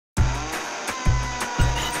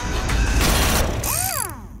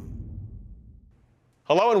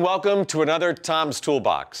Hello and welcome to another Tom's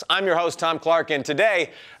Toolbox. I'm your host, Tom Clark, and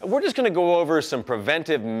today we're just going to go over some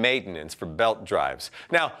preventive maintenance for belt drives.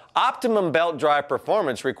 Now, optimum belt drive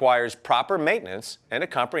performance requires proper maintenance and a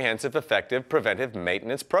comprehensive, effective preventive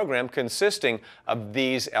maintenance program consisting of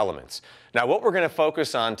these elements. Now, what we're going to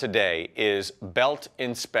focus on today is belt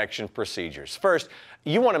inspection procedures. First,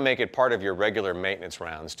 you want to make it part of your regular maintenance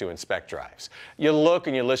rounds to inspect drives. You look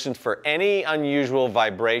and you listen for any unusual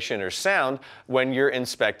vibration or sound when you're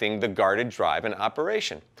inspecting the guarded drive in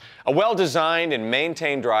operation. A well-designed and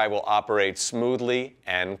maintained drive will operate smoothly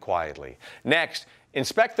and quietly. Next,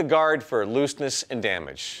 inspect the guard for looseness and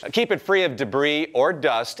damage. Keep it free of debris or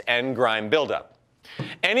dust and grime buildup.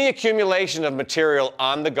 Any accumulation of material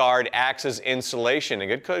on the guard acts as insulation,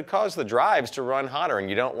 and it could cause the drives to run hotter, and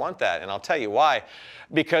you don't want that. And I'll tell you why.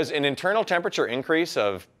 Because an internal temperature increase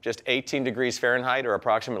of just 18 degrees Fahrenheit or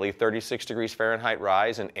approximately 36 degrees Fahrenheit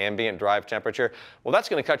rise in ambient drive temperature, well, that's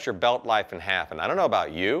going to cut your belt life in half. And I don't know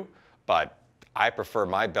about you, but I prefer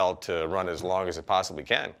my belt to run as long as it possibly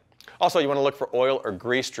can. Also, you want to look for oil or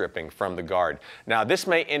grease dripping from the guard. Now, this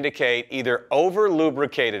may indicate either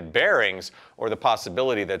over-lubricated bearings or the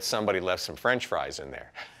possibility that somebody left some French fries in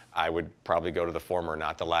there. I would probably go to the former,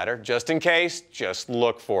 not the latter. Just in case, just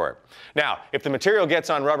look for it. Now, if the material gets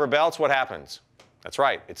on rubber belts, what happens? That's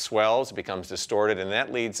right, it swells, it becomes distorted, and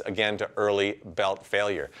that leads again to early belt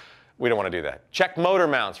failure. We don't want to do that. Check motor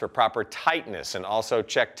mounts for proper tightness, and also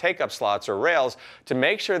check take-up slots or rails to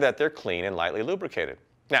make sure that they're clean and lightly lubricated.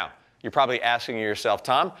 Now, you're probably asking yourself,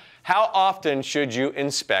 Tom, how often should you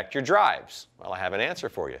inspect your drives? Well, I have an answer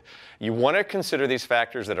for you. You want to consider these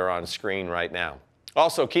factors that are on screen right now.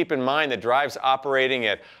 Also, keep in mind that drives operating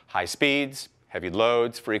at high speeds, heavy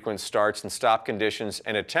loads, frequent starts and stop conditions,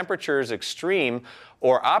 and at temperatures extreme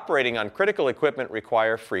or operating on critical equipment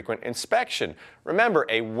require frequent inspection. Remember,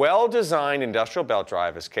 a well-designed industrial belt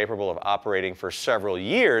drive is capable of operating for several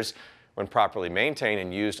years when properly maintained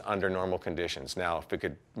and used under normal conditions. Now, if it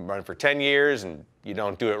could run for 10 years and you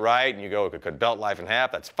don't do it right and you go, it could cut belt life in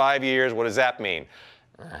half, that's 5 years. What does that mean?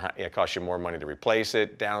 It costs you more money to replace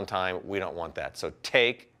it, downtime. We don't want that. So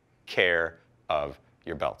take care of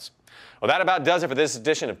your belts. Well, that about does it for this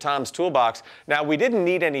edition of Tom's Toolbox. Now, we didn't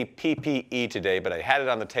need any PPE today, but I had it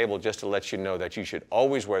on the table just to let you know that you should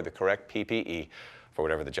always wear the correct PPE for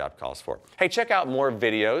whatever the job calls for. Hey, check out more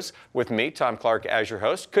videos with me, Tom Clark, as your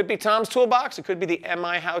host. Could be Tom's Toolbox. It could be the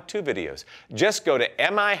MI How-To videos. Just go to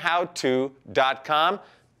mihowto.com,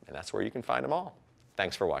 and that's where you can find them all.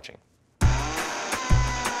 Thanks for watching.